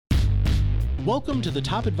Welcome to the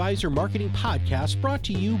Top Advisor Marketing Podcast brought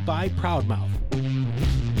to you by Proudmouth.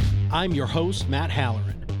 I'm your host, Matt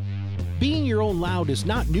Halloran. Being your own loud is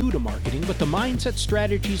not new to marketing, but the mindset,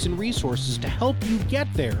 strategies, and resources to help you get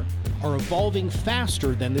there are evolving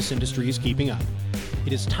faster than this industry is keeping up.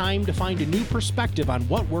 It is time to find a new perspective on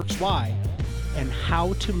what works why and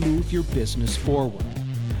how to move your business forward.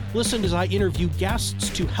 Listen as I interview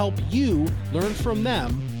guests to help you learn from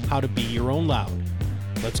them how to be your own loud.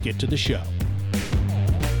 Let's get to the show.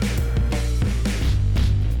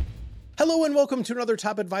 Hello and welcome to another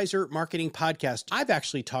Top Advisor Marketing Podcast. I've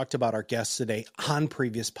actually talked about our guests today on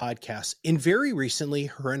previous podcasts, and very recently,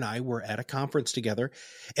 her and I were at a conference together,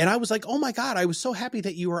 and I was like, oh my God, I was so happy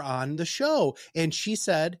that you were on the show. And she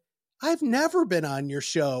said, I've never been on your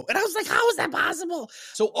show. And I was like, how is that possible?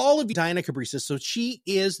 So all of you, Diana Cabrices, so she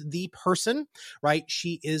is the person, right?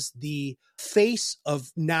 She is the face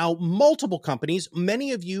of now multiple companies.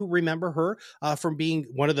 Many of you remember her from being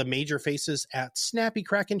one of the major faces at Snappy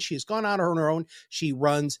Kraken. She's gone out on her own. She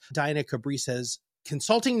runs Diana Cabrices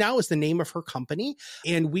Consulting now is the name of her company,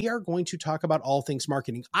 and we are going to talk about all things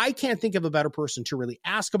marketing. I can't think of a better person to really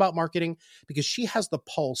ask about marketing because she has the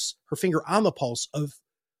pulse, her finger on the pulse of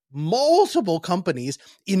multiple companies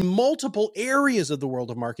in multiple areas of the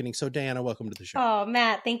world of marketing. So Diana, welcome to the show. Oh,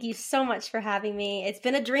 Matt, thank you so much for having me. It's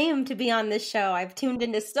been a dream to be on this show. I've tuned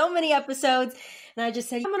into so many episodes and I just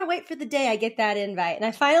said, I'm going to wait for the day I get that invite. And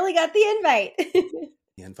I finally got the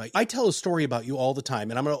invite. I tell a story about you all the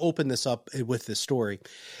time, and I'm going to open this up with this story.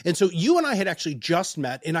 And so you and I had actually just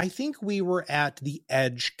met, and I think we were at the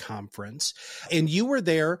Edge conference, and you were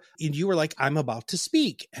there, and you were like, I'm about to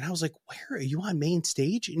speak. And I was like, where are you, on main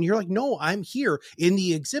stage? And you're like, no, I'm here in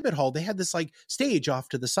the exhibit hall. They had this like stage off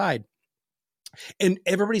to the side. And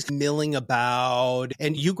everybody's milling about,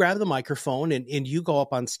 and you grab the microphone and you go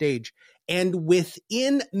up on stage. And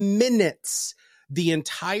within minutes, the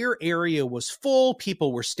entire area was full.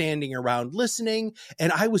 People were standing around listening.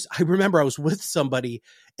 And I remember I was with somebody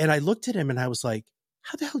and I looked at him and I was like,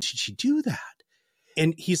 how the hell did she do that?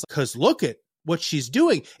 And he's like, because look at what she's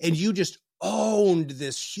doing. And you just owned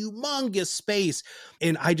this humongous space.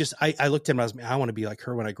 And I looked at him, I was like, I want to be like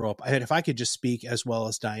her when I grow up. If I could just speak as well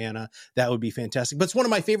as Diana, that would be fantastic. But it's one of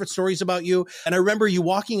my favorite stories about you. And I remember you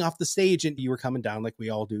walking off the stage and you were coming down like we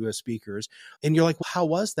all do as speakers. And you're like, well, how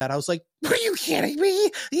was that? I was like, are you kidding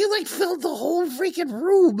me? You like filled the whole freaking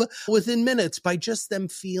room within minutes by just them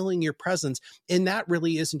feeling your presence. And that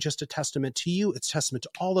really isn't just a testament to you. It's testament to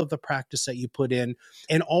all of the practice that you put in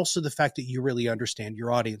and also the fact that you really understand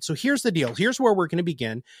your audience. So here's the deal. Here's where we're going to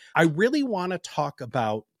begin. I really want to talk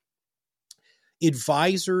about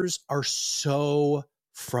advisors are so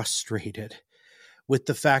frustrated with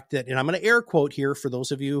the fact that, and I'm going to air quote here for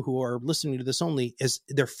those of you who are listening to this only, is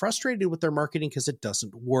they're frustrated with their marketing because it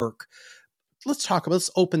doesn't work.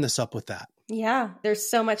 Let's open this up with that. Yeah, there's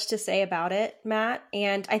so much to say about it, Matt.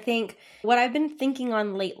 And I think what I've been thinking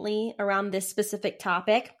on lately around this specific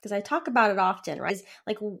topic, because I talk about it often, right, is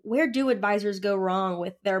like, where do advisors go wrong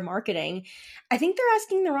with their marketing? I think they're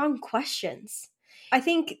asking the wrong questions. I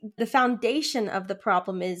think the foundation of the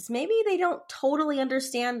problem is maybe they don't totally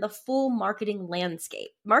understand the full marketing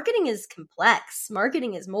landscape. Marketing is complex.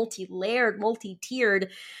 Marketing is multi-layered, multi-tiered.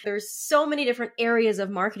 There's so many different areas of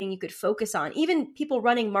marketing you could focus on. Even people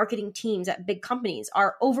running marketing teams at big companies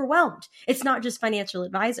are overwhelmed. It's not just financial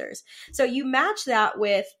advisors. So you match that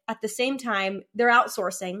with, at the same time, they're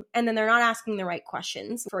outsourcing and then they're not asking the right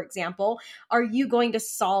questions. For example, are you going to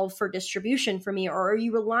solve for distribution for me, or are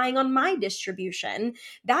you relying on my distribution?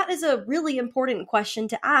 That is a really important question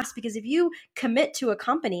to ask, because if you commit to a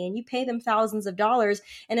company and you pay them thousands of dollars,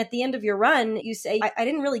 and at the end of your run, you say, I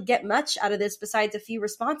didn't really get much out of this besides a few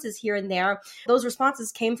responses here and there. Those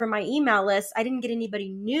responses came from my email list. I didn't get anybody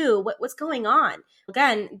new. What's going on?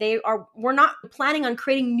 Again, we're not planning on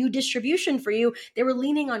creating new distribution for you. They were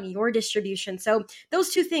leaning on your distribution. So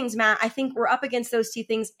those two things, Matt, I think we're up against those two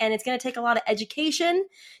things, and it's going to take a lot of education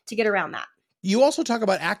to get around that. You also talk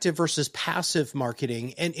about active versus passive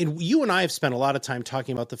marketing. And you and I have spent a lot of time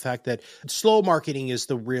talking about the fact that slow marketing is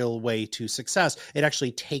the real way to success. It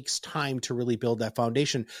actually takes time to really build that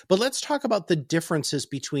foundation. But let's talk about the differences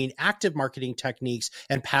between active marketing techniques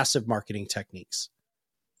and passive marketing techniques.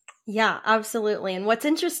 Yeah, absolutely. And what's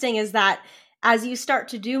interesting is that as you start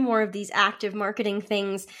to do more of these active marketing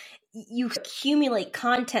things, you accumulate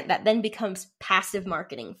content that then becomes passive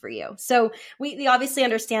marketing for you. So we obviously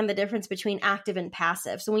understand the difference between active and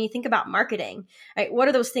passive. So when you think about marketing, right, what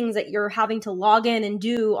are those things that you're having to log in and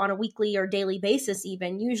do on a weekly or daily basis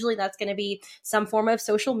even? Usually that's going to be some form of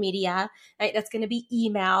social media, right? That's going to be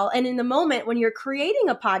email. And in the moment when you're creating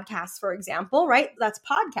a podcast, for example, right, that's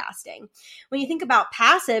podcasting. When you think about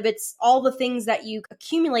passive, it's all the things that you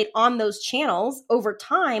accumulate on those channels over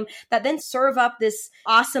time that then serve up this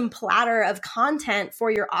awesome platter of content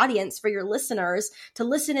for your audience, for your listeners to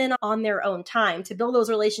listen in on their own time, to build those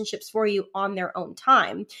relationships for you on their own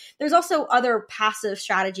time. There's also other passive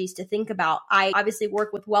strategies to think about. I obviously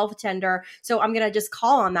work with Wealth Tender, so I'm going to just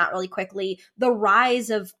call on that really quickly. The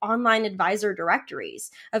rise of online advisor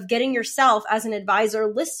directories, of getting yourself as an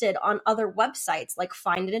advisor listed on other websites like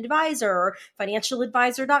Find an Advisor or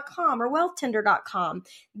financialadvisor.com or wealthtender.com.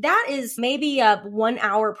 That is maybe a 1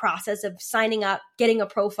 hour process of signing up, getting a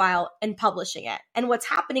profile, and publishing it. And what's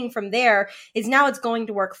happening from there is now it's going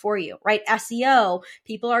to work for you, right? SEO,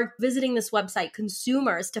 people are visiting this website,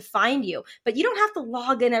 consumers, to find you, but you don't have to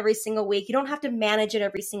log in every single week. You don't have to manage it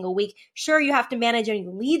every single week. Sure, you have to manage any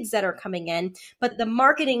leads that are coming in, but the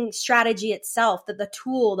marketing strategy itself, that the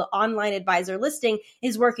tool, the online advisor listing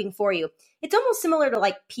is working for you. It's almost similar to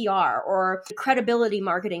like PR or credibility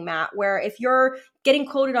marketing, Matt, where if you're getting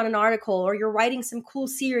quoted on an article or you're writing some cool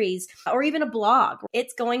series or even a blog,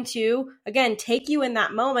 it's going to, again, take you in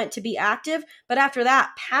that moment to be active. But after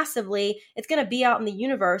that, passively, it's going to be out in the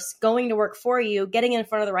universe, going to work for you, getting in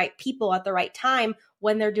front of the right people at the right time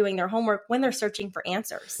when they're doing their homework, when they're searching for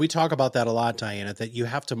answers. We talk about that a lot, Diana, that you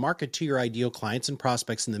have to market to your ideal clients and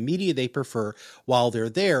prospects in the media they prefer while they're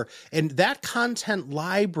there. And that content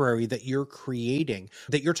library that you're creating,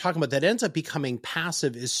 that you're talking about, that ends up becoming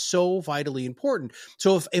passive is so vitally important.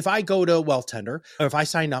 So if I go to Wealth Tender, or if I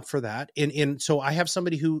sign up for that, and so I have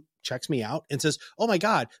somebody who checks me out and says, oh my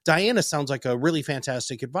God, Diana sounds like a really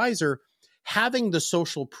fantastic advisor. Having the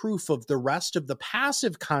social proof of the rest of the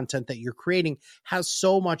passive content that you're creating has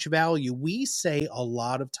so much value. We say a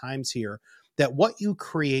lot of times here that what you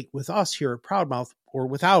create with us here at Proudmouth or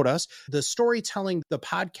without us, the storytelling, the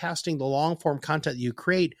podcasting, the long form content that you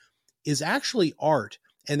create is actually art.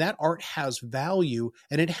 And that art has value,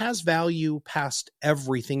 and it has value past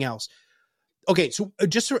everything else. Okay, so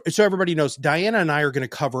just so everybody knows, Diana and I are going to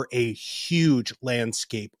cover a huge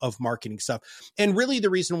landscape of marketing stuff. And really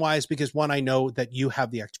the reason why is because, one, I know that you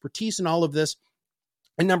have the expertise in all of this.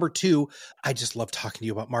 And number two, I just love talking to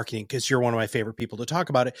you about marketing because you're one of my favorite people to talk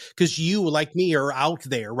about it, because you, like me, are out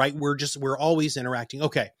there, right? We're always interacting.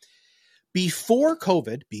 Okay. Before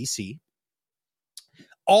COVID, BC,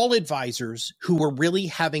 all advisors who were really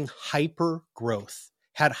having hyper growth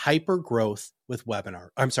had hyper growth with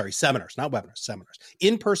seminars, not webinars, seminars,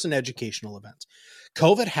 in-person educational events.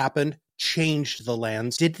 COVID happened, changed the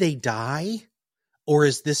lens. Did they die? Or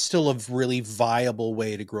is this still a really viable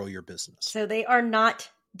way to grow your business? So they are not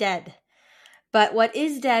dead. But what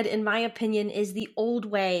is dead, in my opinion, is the old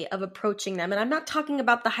way of approaching them. And I'm not talking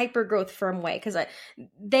about the hyper-growth firm way, because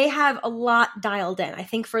they have a lot dialed in. I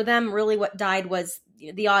think for them, really what died was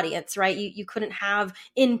the audience, right? You couldn't have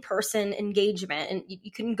in-person engagement, and you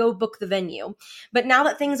couldn't go book the venue. But now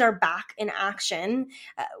that things are back in action,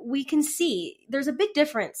 we can see there's a big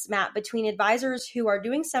difference, Matt, between advisors who are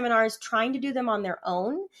doing seminars, trying to do them on their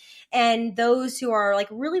own, and those who are like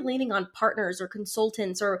really leaning on partners or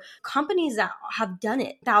consultants or companies that have done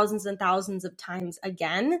it thousands and thousands of times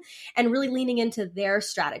again, and really leaning into their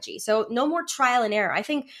strategy. So no more trial and error. I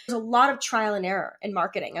think there's a lot of trial and error in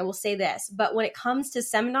marketing, I will say this, but when it comes to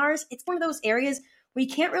seminars, it's one of those areas we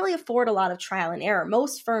can't really afford a lot of trial and error.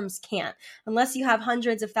 Most firms can't, unless you have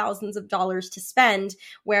hundreds of thousands of dollars to spend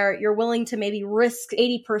where you're willing to maybe risk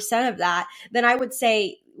 80% of that. Then I would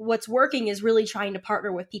say what's working is really trying to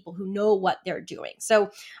partner with people who know what they're doing.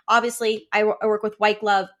 So obviously I work with White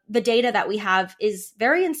Glove. The data that we have is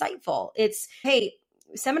very insightful. It's, hey,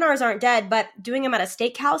 seminars aren't dead, but doing them at a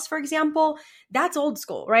steakhouse, for example, that's old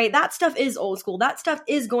school, right? That stuff is old school. That stuff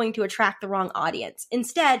is going to attract the wrong audience.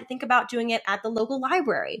 Instead, think about doing it at the local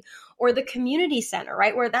library or the community center,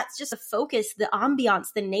 right? Where that's just a focus, the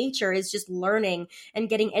ambiance, the nature is just learning and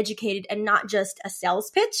getting educated and not just a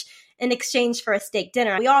sales pitch in exchange for a steak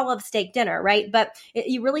dinner. We all love steak dinner, right? But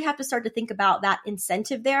you really have to start to think about that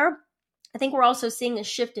incentive there. I think we're also seeing a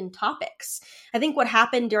shift in topics. I think what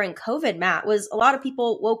happened during COVID, Matt, was a lot of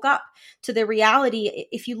people woke up to the reality.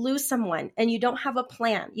 If you lose someone and you don't have a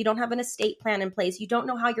plan, you don't have an estate plan in place, you don't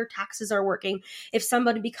know how your taxes are working, if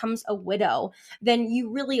somebody becomes a widow, then you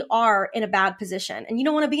really are in a bad position and you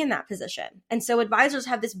don't want to be in that position. And so advisors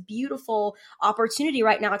have this beautiful opportunity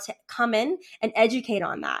right now to come in and educate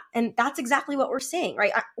on that. And that's exactly what we're seeing,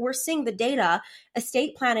 right? We're seeing the data.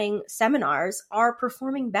 Estate planning seminars are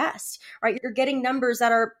performing best, right? You're getting numbers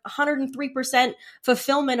that are 103%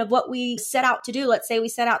 fulfillment of what we set out to do. Let's say we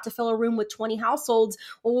set out to fill a room with 20 households.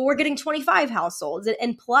 Well, we're getting 25 households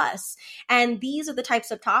and plus. And these are the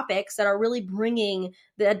types of topics that are really bringing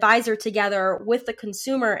the advisor together with the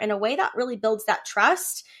consumer in a way that really builds that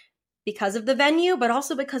trust because of the venue, but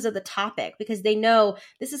also because of the topic, because they know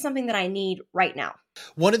this is something that I need right now.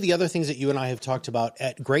 One of the other things that you and I have talked about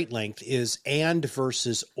at great length is and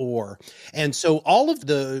versus or. And so all of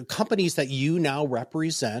the companies that you now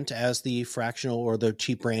represent as the fractional or the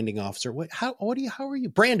chief branding officer, how are you?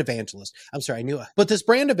 Brand evangelist. I'm sorry, I knew it. But this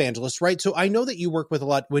brand evangelist, right? So I know that you work with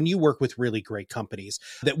when you work with really great companies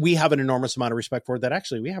that we have an enormous amount of respect for, that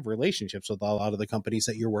actually we have relationships with a lot of the companies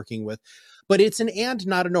that you're working with, but it's an and,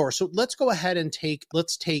 not an or. So let's go ahead and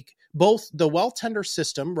let's take both the Wealth Tender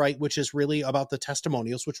system, right, which is really about the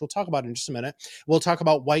testimonials, which we'll talk about in just a minute. We'll talk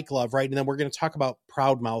about White Glove, right? And then we're going to talk about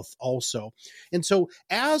Proudmouth also. And so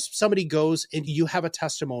as somebody goes and you have a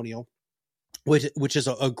testimonial, which is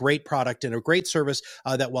a great product and a great service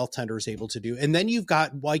that Wealth Tender is able to do. And then you've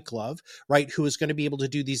got White Glove, right, who is going to be able to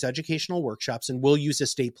do these educational workshops, and we'll use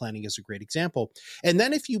estate planning as a great example. And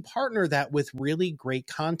then if you partner that with really great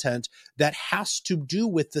content that has to do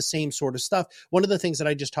with the same sort of stuff, one of the things that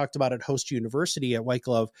I just talked about at Host University at White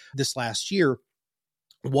Glove this last year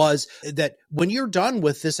was that when you're done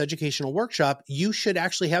with this educational workshop, you should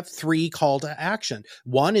actually have 3 call to action.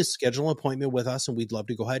 One is schedule an appointment with us and we'd love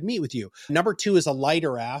to go ahead and meet with you. Number 2 is a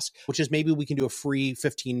lighter ask, which is maybe we can do a free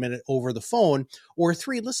 15-minute over the phone. Or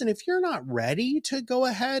 3, listen, if you're not ready to go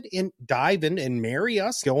ahead and dive in and marry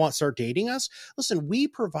us, start dating us, listen, we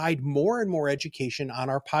provide more and more education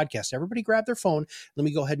on our podcast. Everybody grab their phone. Let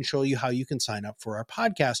me go ahead and show you how you can sign up for our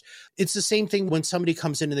podcast. It's the same thing when somebody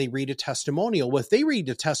comes in and they read a testimonial. Well, if they read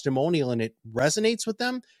a testimonial and it resonates with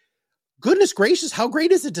them, goodness gracious, how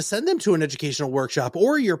great is it to send them to an educational workshop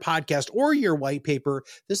or your podcast or your white paper?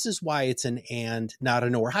 This is why it's an and, not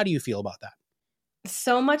an or. How do you feel about that?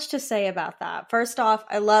 So much to say about that. First off,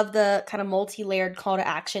 I love the kind of multi-layered call to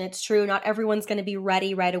action. It's true. Not everyone's going to be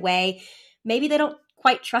ready right away. Maybe they don't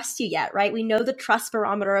quite trust you yet, right? We know the trust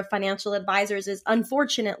barometer of financial advisors is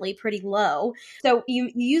unfortunately pretty low. So you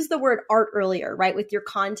use the word art earlier, right? With your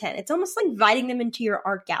content. It's almost like inviting them into your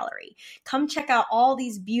art gallery. Come check out all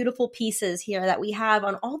these beautiful pieces here that we have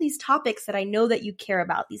on all these topics that I know that you care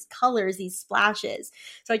about, these colors, these splashes.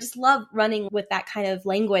 So I just love running with that kind of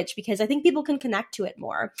language because I think people can connect to it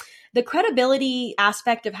more. The credibility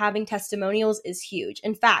aspect of having testimonials is huge.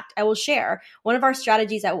 In fact, I will share one of our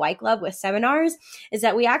strategies at White Glove with seminars is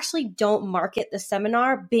that we actually don't market the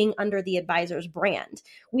seminar being under the advisor's brand.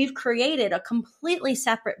 We've created a completely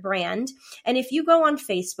separate brand. And if you go on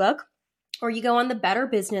Facebook, or you go on the Better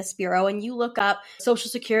Business Bureau and you look up Social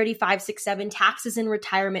Security 567, Taxes and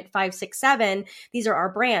Retirement 567, these are our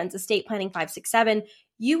brands, Estate Planning 567,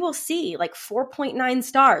 you will see like 4.9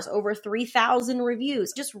 stars, over 3,000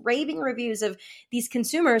 reviews, just raving reviews of these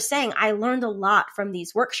consumers saying, I learned a lot from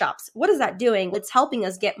these workshops. What is that doing? It's helping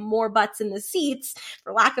us get more butts in the seats,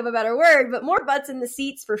 for lack of a better word, but more butts in the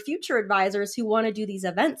seats for future advisors who want to do these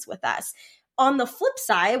events with us. On the flip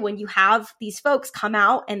side, when you have these folks come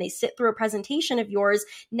out and they sit through a presentation of yours,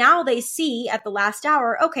 now they see at the last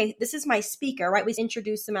hour, okay, this is my speaker, right? We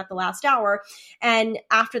introduce them at the last hour. And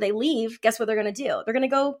after they leave, guess what they're going to do? They're going to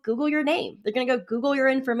go Google your name. They're going to go Google your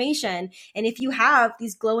information. And if you have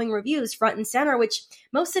these glowing reviews front and center, which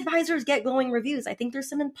most advisors get glowing reviews, I think there's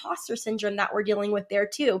some imposter syndrome that we're dealing with there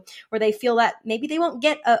too, where they feel that maybe they won't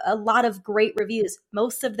get a lot of great reviews.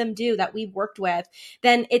 Most of them do that we've worked with.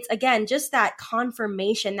 Then it's, again, just that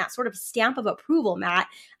confirmation, that sort of stamp of approval, Matt.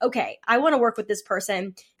 Okay, I want to work with this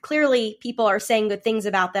person. Clearly, people are saying good things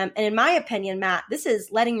about them. And in my opinion, Matt, this is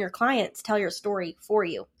letting your clients tell your story for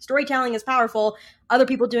you. Storytelling is powerful. Other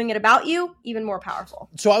people doing it about you, even more powerful.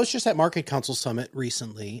 So I was just at Market Council Summit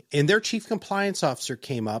recently, and their chief compliance officer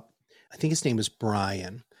came up. I think his name is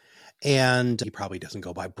Brian. And he probably doesn't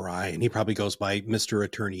go by Brian. He probably goes by Mr.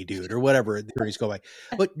 Attorney Dude or whatever the attorneys go by.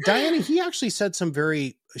 But Diana, he actually said some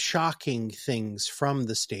very shocking things from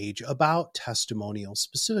the stage about testimonials,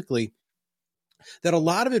 specifically that a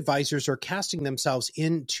lot of advisors are casting themselves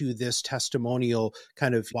into this testimonial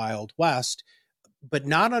kind of Wild West but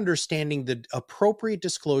not understanding the appropriate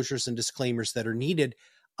disclosures and disclaimers that are needed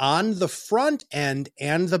on the front end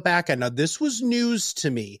and the back end. Now, this was news to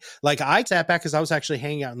me. Like, I sat back because I was actually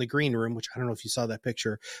hanging out in the green room, which I don't know if you saw that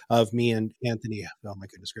picture of me and Anthony. Oh my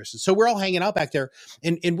goodness gracious. So we're all hanging out back there,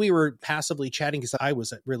 and we were passively chatting because I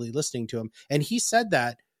was really listening to him. And he said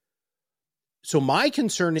that. So my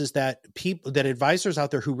concern is that advisors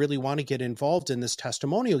out there who really want to get involved in this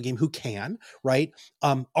testimonial game, who can, right,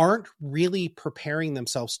 aren't really preparing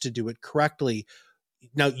themselves to do it correctly.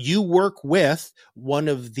 Now, you work with one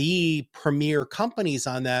of the premier companies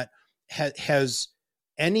on that. Has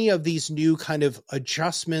any of these new kind of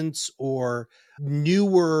adjustments or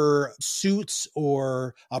newer suits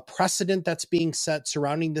or a precedent that's being set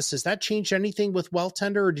surrounding this, has that changed anything with Wealth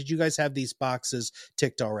Tender, or did you guys have these boxes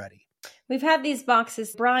ticked already? We've had these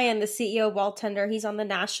boxes. Brian, the CEO of Wealth Tender, he's on the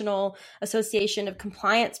National Association of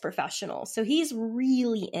Compliance Professionals. So he's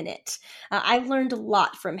really in it. I've learned a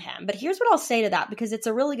lot from him. But here's what I'll say to that, because it's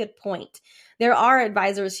a really good point. There are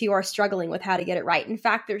advisors who are struggling with how to get it right. In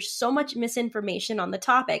fact, there's so much misinformation on the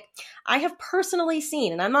topic. I have personally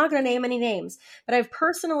seen, and I'm not going to name any names, but I've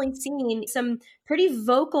personally seen some pretty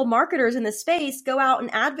vocal marketers in the space go out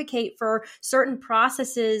and advocate for certain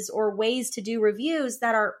processes or ways to do reviews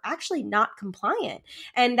that are actually not compliant.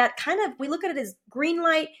 And that kind of, we look at it as green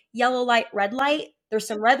light, yellow light, red light. There's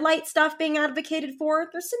some red light stuff being advocated for.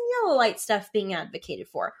 There's some yellow light stuff being advocated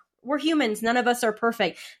for. We're humans. None of us are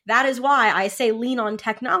perfect. That is why I say lean on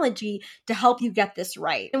technology to help you get this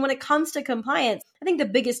right. And when it comes to compliance, I think the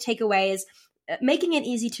biggest takeaway is making it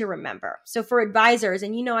easy to remember. So for advisors,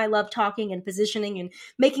 and I love talking and positioning and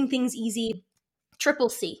making things easy, triple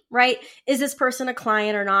C, right? Is this person a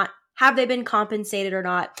client or not? Have they been compensated or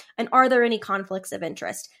not? And are there any conflicts of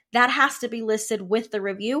interest? That has to be listed with the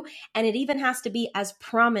review, and it even has to be as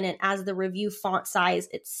prominent as the review font size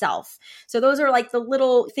itself. So those are like the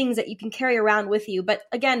little things that you can carry around with you. But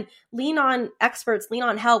again, lean on experts, lean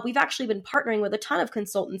on help. We've actually been partnering with a ton of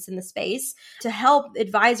consultants in the space to help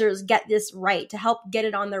advisors get this right, to help get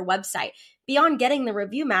it on their website. Beyond getting the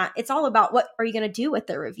review, Matt, it's all about what are you going to do with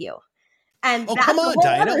the review? And that's come on,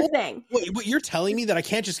 Diana. What, you're telling me that I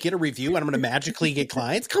can't just get a review and I'm going to magically get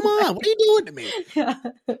clients? Come on, what are you doing to me? Yeah,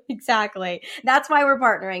 exactly. That's why we're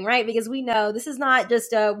partnering, right? Because we know this is not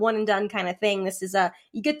just a one and done kind of thing. This is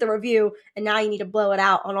you get the review and now you need to blow it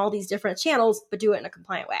out on all these different channels, but do it in a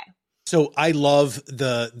compliant way. So I love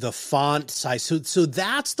the font size. So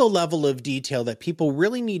that's the level of detail that people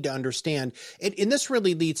really need to understand. And this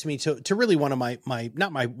really leads me to really one of my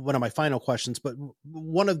one of my final questions, but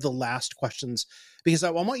one of the last questions, because I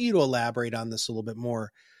want you to elaborate on this a little bit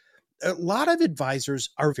more. A lot of advisors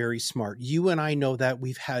are very smart. You and I know that.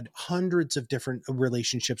 We've had hundreds of different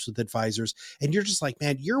relationships with advisors, and you're just like,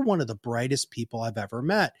 man, you're one of the brightest people I've ever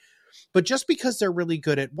met. But just because they're really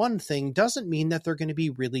good at one thing doesn't mean that they're going to be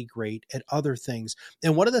really great at other things.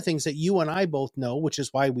 And one of the things that you and I both know, which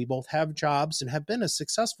is why we both have jobs and have been as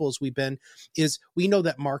successful as we've been, is we know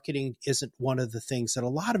that marketing isn't one of the things that a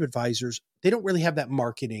lot of advisors, they don't really have that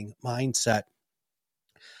marketing mindset.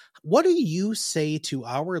 What do you say to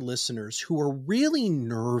our listeners who are really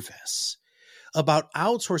nervous about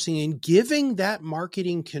outsourcing and giving that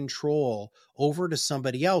marketing control over to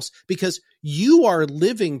somebody else, because you are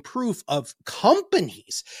living proof of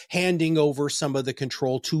companies handing over some of the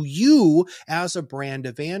control to you as a brand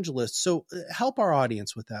evangelist? So help our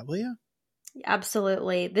audience with that, will you?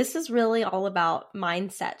 Absolutely. This is really all about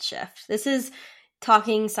mindset shift. This is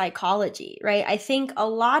talking psychology, right? I think a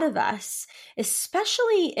lot of us,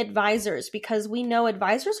 especially advisors, because we know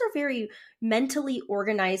advisors are very mentally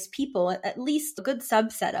organized people, at least a good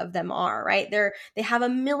subset of them are, right? They have a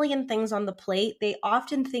million things on the plate. They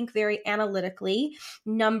often think very analytically,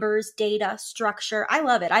 numbers, data, structure. I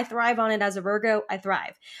love it. I thrive on it as a Virgo. I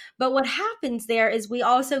thrive. But what happens there is we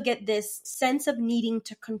also get this sense of needing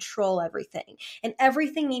to control everything and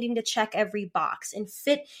everything needing to check every box and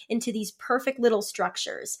fit into these perfect little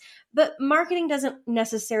structures. But marketing doesn't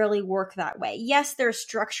necessarily work that way. Yes, there's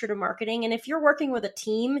structure to marketing. And if you're working with a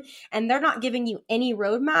team and they're not giving you any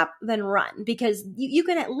roadmap, then run, because you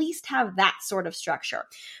can at least have that sort of structure.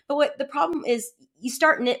 But what the problem is, you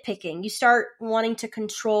start nitpicking, you start wanting to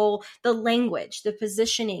control the language, the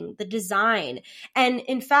positioning, the design. And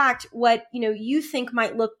in fact, what you think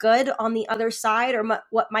might look good on the other side, or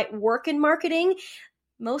what might work in marketing,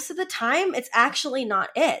 most of the time, it's actually not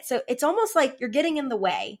it. So it's almost like you're getting in the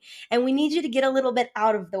way, and we need you to get a little bit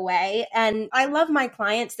out of the way. And I love my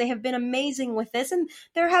clients. They have been amazing with this. And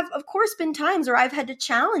there have, of course, been times where I've had to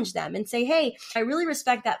challenge them and say, hey, I really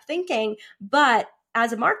respect that thinking, but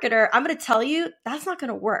as a marketer, I'm going to tell you that's not going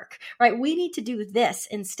to work, right? We need to do this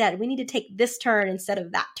instead. We need to take this turn instead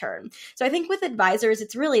of that turn. So I think with advisors,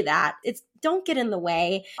 it's really that. It's don't get in the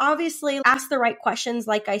way. Obviously, ask the right questions,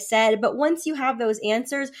 like I said, but once you have those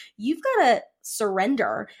answers, you've got to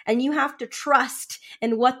surrender and you have to trust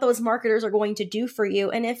in what those marketers are going to do for you.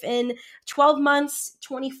 And if in 12 months,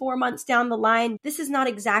 24 months down the line, this is not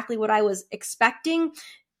exactly what I was expecting,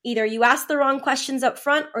 either you ask the wrong questions up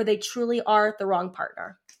front or they truly are the wrong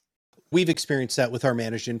partner. We've experienced that with our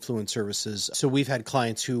managed influence services. So we've had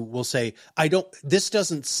clients who will say, this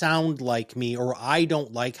doesn't sound like me, or I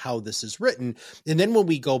don't like how this is written. And then when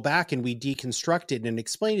we go back and we deconstruct it and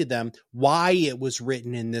explain to them why it was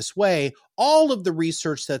written in this way, all of the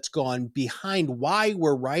research that's gone behind why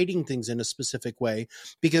we're writing things in a specific way,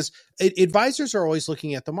 because advisors are always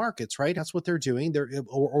looking at the markets, right? That's what they're doing.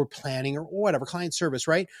 Or planning or whatever, client service,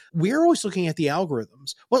 right? We're always looking at the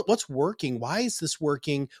algorithms. What's working? Why is this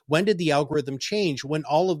working? When did the algorithm change? When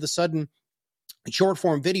all of a sudden short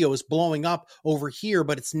form video is blowing up over here,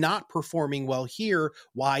 but it's not performing well here.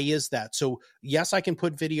 Why is that? So yes, I can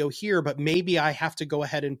put video here, but maybe I have to go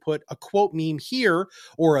ahead and put a quote meme here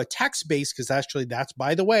or a text base, because actually that's,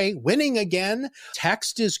 by the way, winning again.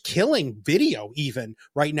 Text is killing video even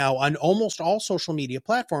right now on almost all social media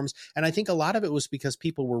platforms. And I think a lot of it was because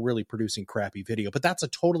people were really producing crappy video, but that's a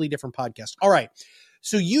totally different podcast. All right.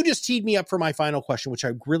 So you just teed me up for my final question, which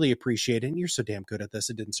I really appreciate. And you're so damn good at this.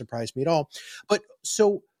 It didn't surprise me at all. But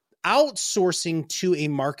so outsourcing to a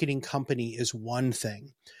marketing company is one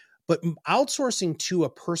thing, but outsourcing to a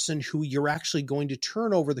person who you're actually going to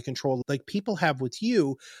turn over the control, like people have with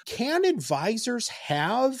you, can advisors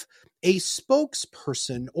have a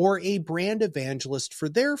spokesperson or a brand evangelist for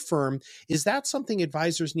their firm? Is that something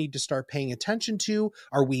advisors need to start paying attention to?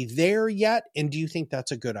 Are we there yet? And do you think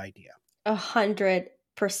that's a good idea? 100%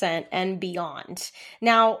 and beyond.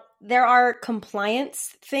 Now, there are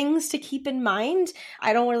compliance things to keep in mind.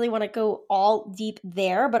 I don't really want to go all deep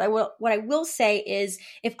there, but what I will say is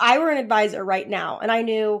if I were an advisor right now and I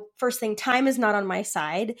knew, first thing, time is not on my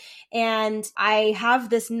side, and I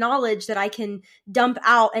have this knowledge that I can dump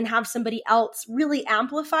out and have somebody else really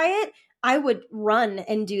amplify it, I would run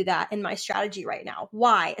and do that in my strategy right now.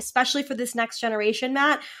 Why? Especially for this next generation,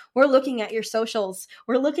 Matt, we're looking at your socials.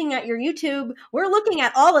 We're looking at your YouTube. We're looking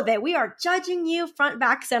at all of it. We are judging you front,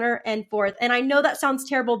 back, center, and forth. And I know that sounds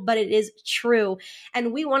terrible, but it is true.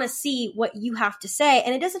 And we want to see what you have to say.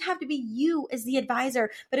 And it doesn't have to be you as the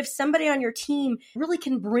advisor, but if somebody on your team really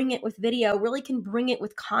can bring it with video, really can bring it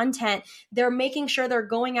with content, they're making sure they're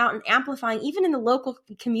going out and amplifying, even in the local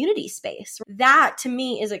community space. That to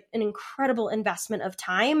me is an incredible investment of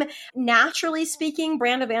time. Naturally speaking,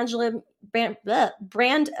 brand evangelism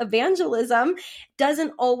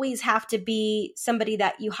doesn't always have to be somebody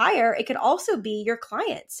that you hire. It could also be your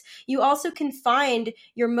clients. You also can find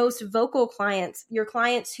your most vocal clients, your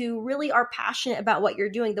clients who really are passionate about what you're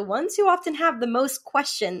doing. The ones who often have the most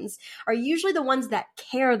questions are usually the ones that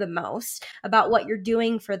care the most about what you're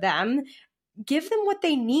doing for them. Give them what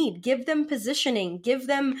they need, give them positioning, give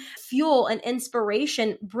them fuel and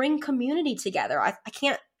inspiration, bring community together. I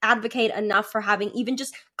can't advocate enough for having even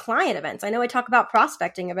just client events. I know I talk about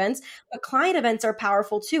prospecting events, but client events are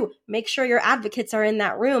powerful too. Make sure your advocates are in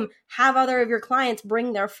that room. Have other of your clients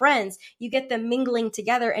bring their friends. You get them mingling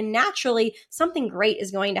together, and naturally something great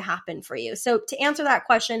is going to happen for you. So to answer that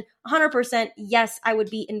question, 100% yes, I would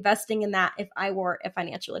be investing in that if I were a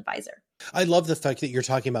financial advisor. I love the fact that you're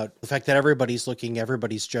talking about the fact that everybody's looking,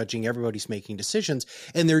 everybody's judging, everybody's making decisions,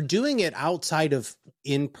 and they're doing it outside of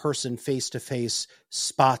in-person, face-to-face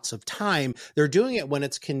spots of time. They're doing it when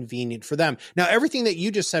it's convenient for them. Now, everything that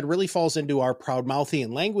you just said really falls into our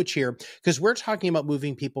proud-mouthian language here, because we're talking about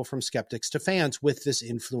moving people from skeptics to fans with this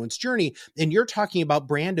influence journey. And you're talking about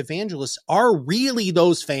brand evangelists are really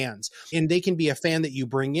those fans. And they can be a fan that you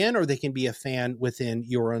bring in, or they can be a fan within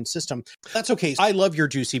your own system. That's okay. I love your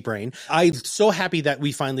juicy brain. I'm so happy that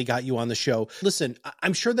we finally got you on the show. Listen,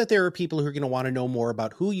 I'm sure that there are people who are going to want to know more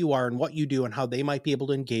about who you are and what you do and how they might be able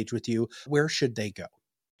to engage with you. Where should they go?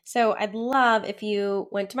 So I'd love if you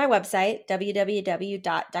went to my website,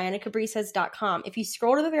 www.dianacabrices.com. If you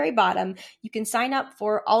scroll to the very bottom, you can sign up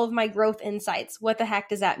for all of my growth insights. What the heck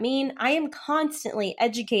does that mean? I am constantly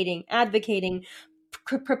educating, advocating,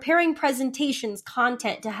 preparing presentations,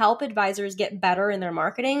 content to help advisors get better in their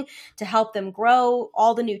marketing, to help them grow,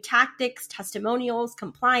 all the new tactics, testimonials,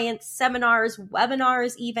 compliance, seminars,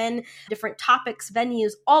 webinars, even different topics,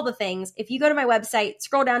 venues, all the things. If you go to my website,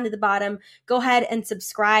 scroll down to the bottom, go ahead and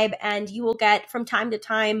subscribe, and you will get from time to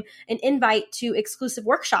time an invite to exclusive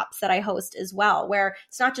workshops that I host as well, where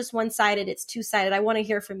it's not just one-sided, it's two-sided. I want to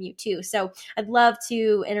hear from you too. So I'd love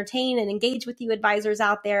to entertain and engage with you advisors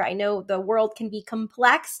out there. I know the world can be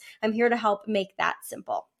complex. I'm here to help make that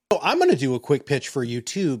simple. So I'm going to do a quick pitch for you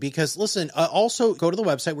too, because listen, also go to the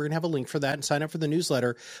website. We're going to have a link for that and sign up for the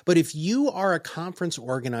newsletter. But if you are a conference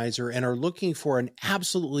organizer and are looking for an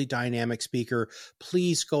absolutely dynamic speaker,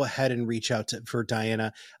 please go ahead and reach out for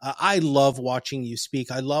Diana. I love watching you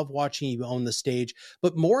speak. I love watching you own the stage.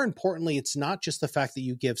 But more importantly, it's not just the fact that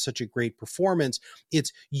you give such a great performance.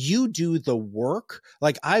 It's you do the work.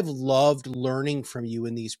 Like, I've loved learning from you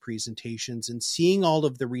in these presentations and seeing all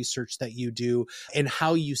of the research that you do and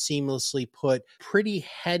how you seamlessly put pretty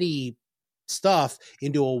heady stuff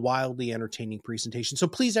into a wildly entertaining presentation. So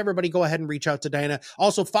please, everybody, go ahead and reach out to Diana.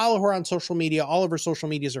 Also, follow her on social media. All of her social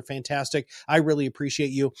medias are fantastic. I really appreciate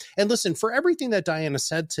you. And listen, for everything that Diana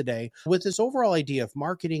said today, with this overall idea of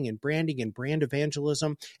marketing and branding and brand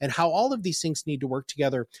evangelism and how all of these things need to work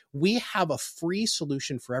together, we have a free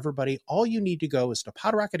solution for everybody. All you need to go is to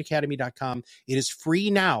podrocketacademy.com. It is free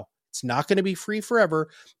now. It's not going to be free forever,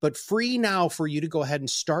 but free now for you to go ahead and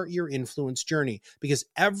start your influence journey, because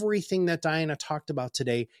everything that Diana talked about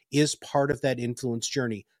today is part of that influence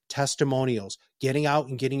journey. Testimonials, getting out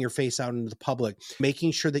and getting your face out into the public,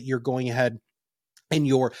 making sure that you're going ahead and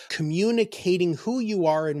you're communicating who you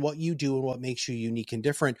are and what you do and what makes you unique and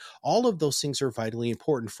different. All of those things are vitally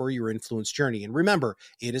important for your influence journey. And remember,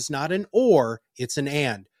 it is not an or, it's an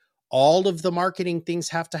and. All of the marketing things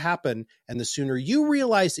have to happen, and the sooner you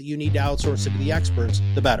realize that you need to outsource it to the experts,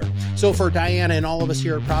 the better. So for Diana and all of us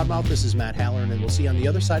here at Proudmouth, this is Matt Halloran, and we'll see you on the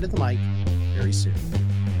other side of the mic very soon.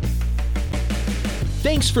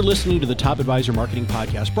 Thanks for listening to the Top Advisor Marketing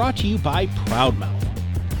Podcast, brought to you by Proudmouth.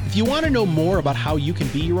 If you want to know more about how you can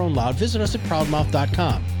be your own loud, visit us at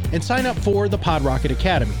proudmouth.com and sign up for the Pod Rocket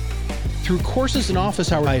Academy. Through courses and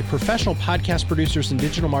office hours by professional podcast producers and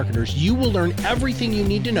digital marketers, you will learn everything you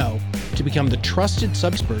need to know to become the trusted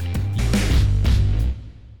sub-expert